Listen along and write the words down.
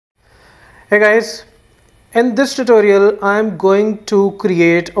Hey guys, in this tutorial I'm going to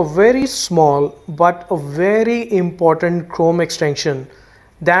create a very small but a very important Chrome extension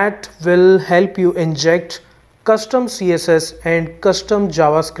that will help you inject custom CSS and custom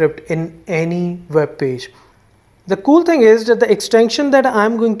JavaScript in any web page. The cool thing is that the extension that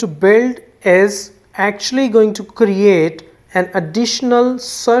I'm going to build is actually going to create an additional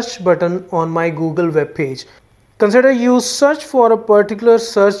search button on my Google web page. Consider you search for a particular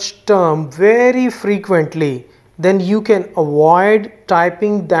search term very frequently, then you can avoid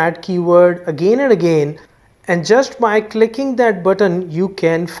typing that keyword again and again, and just by clicking that button you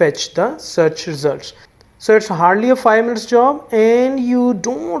can fetch the search results. So it's hardly a 5 minutes job, and you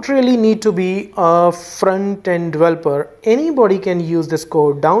don't really need to be a front-end developer. Anybody can use this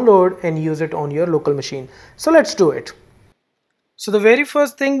code, download and use it on your local machine. So let's do it. So the very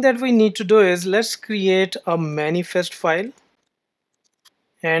first thing that we need to do is let's create a manifest file.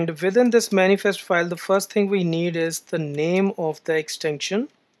 And within this manifest file, the first thing we need is the name of the extension.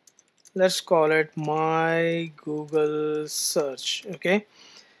 Let's call it my Google search. Okay.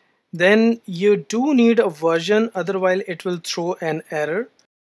 Then you do need a version, otherwise it will throw an error.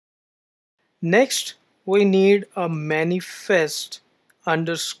 Next, we need a manifest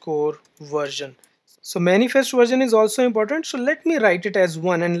underscore version. So manifest version is also important. So let me write it as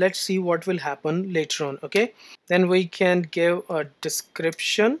 1 and let's see what will happen later on. Okay. Then we can give a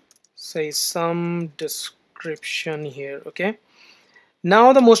description, say some description here. Okay.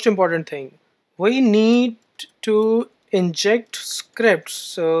 Now the most important thing, we need to inject scripts.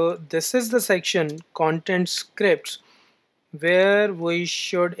 So this is the section content scripts where we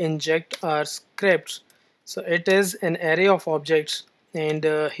should inject our scripts. So it is an array of objects, and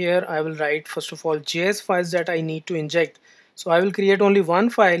here I will write first of all JS files that I need to inject. So I will create only one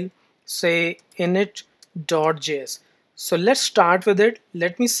file, say init.js. So let's start with it.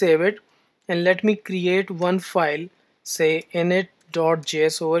 Let me save it and let me create one file, say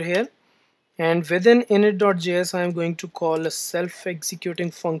init.js over here, and within init.js I am going to call a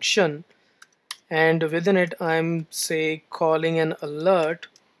self-executing function, and within it I'm say calling an alert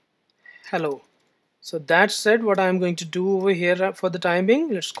hello. So that's it, what I'm going to do over here for the time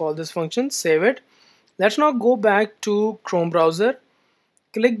being. Let's call this function, save it. Let's now go back to Chrome browser,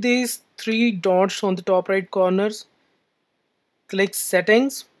 click these three dots on the top right corners, click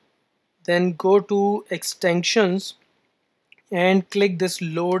settings, then go to extensions and click this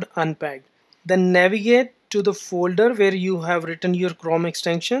load unpacked. Then navigate to the folder where you have written your Chrome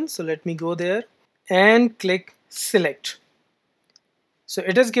extension. So let me go there and click select. So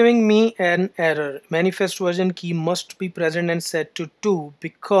it is giving me an error. Manifest version key must be present and set to 2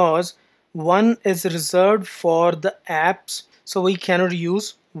 because 1 is reserved for the apps, so we cannot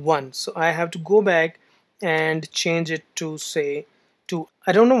use 1. So I have to go back and change it to say 2.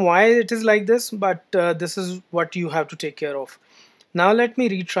 I don't know why it is like this, but this is what you have to take care of. Now let me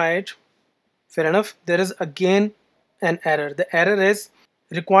retry it. Fair enough, there is again an error. The error is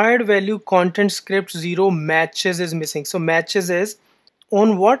required value content script 0 matches is missing. So matches is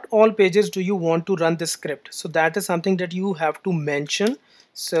on what all pages do you want to run this script. So that is something that you have to mention.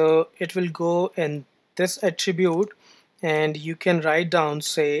 So it will go in this attribute and you can write down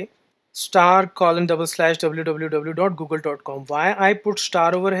say star colon double slash www.google.com. Why I put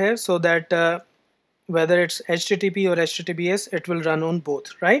star over here? So that whether it's HTTP or HTTPS, it will run on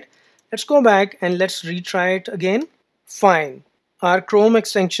both, right? Let's go back and let's retry it again. Fine. Our Chrome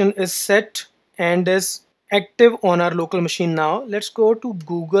extension is set and is active on our local machine now. Let's go to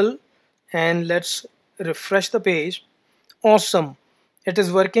Google and let's refresh the page. Awesome. It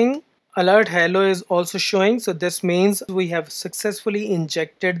is working. Alert hello is also showing. So this means we have successfully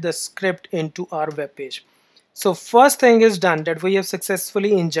injected the script into our web page. So first thing is done, that we have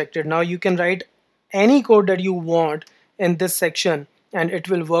successfully injected. Now you can write any code that you want in this section and it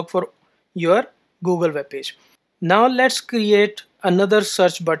will work for your Google web page. Now let's create another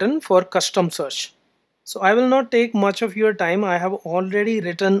search button for custom search. So I will not take much of your time. I have already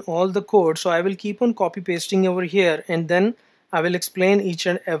written all the code, so I will keep on copy pasting over here and then I will explain each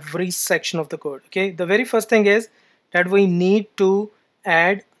and every section of the code. Okay, the very first thing is that we need to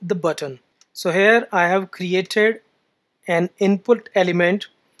add the button. So here I have created an input element.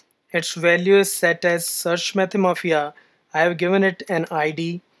 Its value is set as Search Mathemafia. I have given it an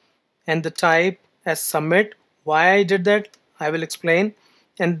ID and the type as submit. Why I did that, I will explain.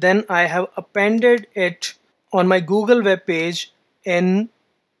 And then I have appended it on my Google web page in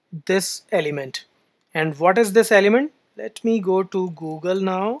this element. And what is this element? Let me go to Google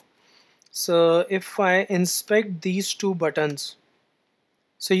now. So if I inspect these two buttons,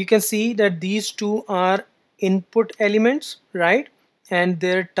 so you can see that these two are input elements, right? and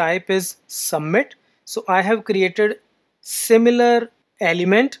their type is submit. So I have created similar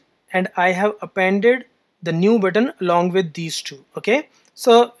element and I have appended the new button along with these two. Okay,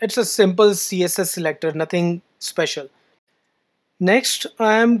 so it's a simple CSS selector, nothing special. Next,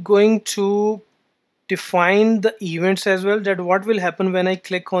 I am going to define the events as well, that what will happen when I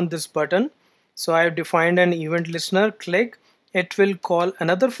click on this button. So I have defined an event listener. Click, it will call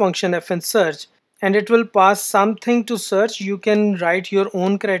another function fn search and it will pass something to search. You can write your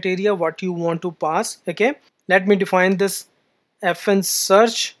own criteria what you want to pass. Okay, let me define this fn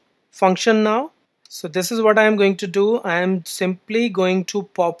search function now. So this is what I am going to do. I am simply going to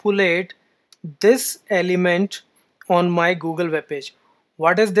populate this element on my Google web page.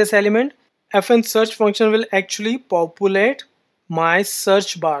 What is this element? Fn search function will actually populate my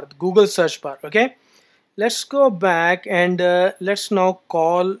search bar, Google search bar. Okay, let's go back and let's now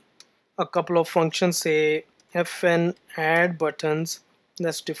call a couple of functions. Say fn add buttons,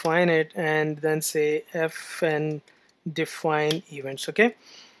 let's define it, and then say fn define events. Okay,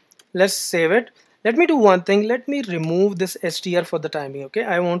 let's save it. Let me do one thing. Let me remove this str for the timing. Okay,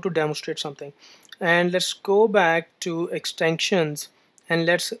 I want to demonstrate something, and let's go back to extensions and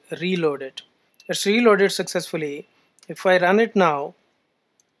let's reload it. Let's reload it successfully. If I run it now,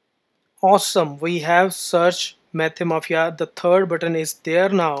 awesome, we have Search Mathemafia. The third button is there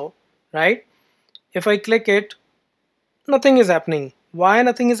now, right? If I click it, nothing is happening. Why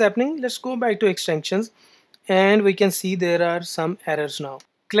nothing is happening? Let's go back to extensions and we can see there are some errors now.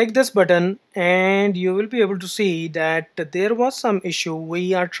 Click this button and you will be able to see that there was some issue.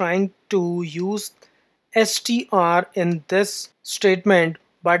 We are trying to use str in this statement,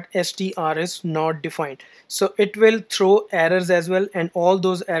 but str is not defined. So it will throw errors as well, and all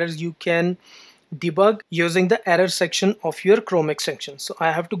those errors you can debug using the error section of your Chrome extension. So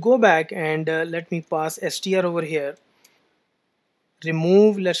I have to go back and let me pass str over here.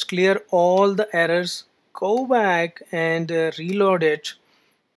 Remove, let's clear all the errors. Go back and reload it.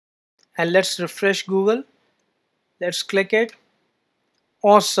 And let's refresh Google. Let's click it.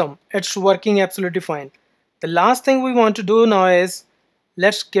 Awesome, it's working absolutely fine. The last thing we want to do now is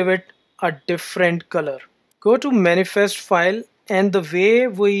let's give it a different color. Go to manifest file, and the way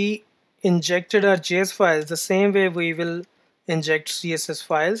we injected our JS files, the same way we will inject CSS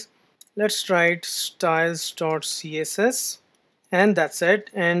files. Let's write styles.css and that's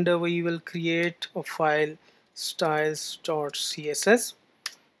it, and we will create a file styles.css.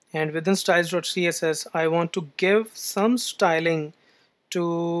 And within styles.css I want to give some styling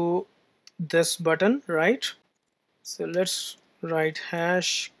to this button, right? So let's write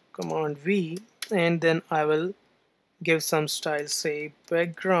hash command v, and then I will give some style. Say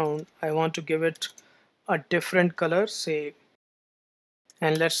background, I want to give it a different color, say,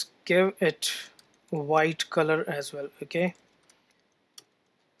 and let's give it white color as well. Okay,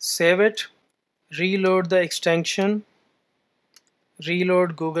 save it, reload the extension,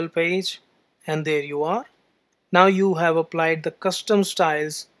 reload Google page, and there you are. Now you have applied the custom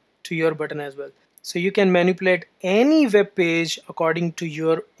styles to your button as well. So you can manipulate any web page according to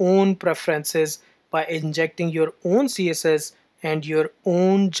your own preferences by injecting your own CSS and your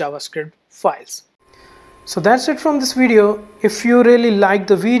own JavaScript files. So that's it from this video. If you really liked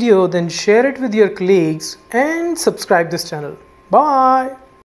the video, then share it with your colleagues and subscribe this channel. Bye.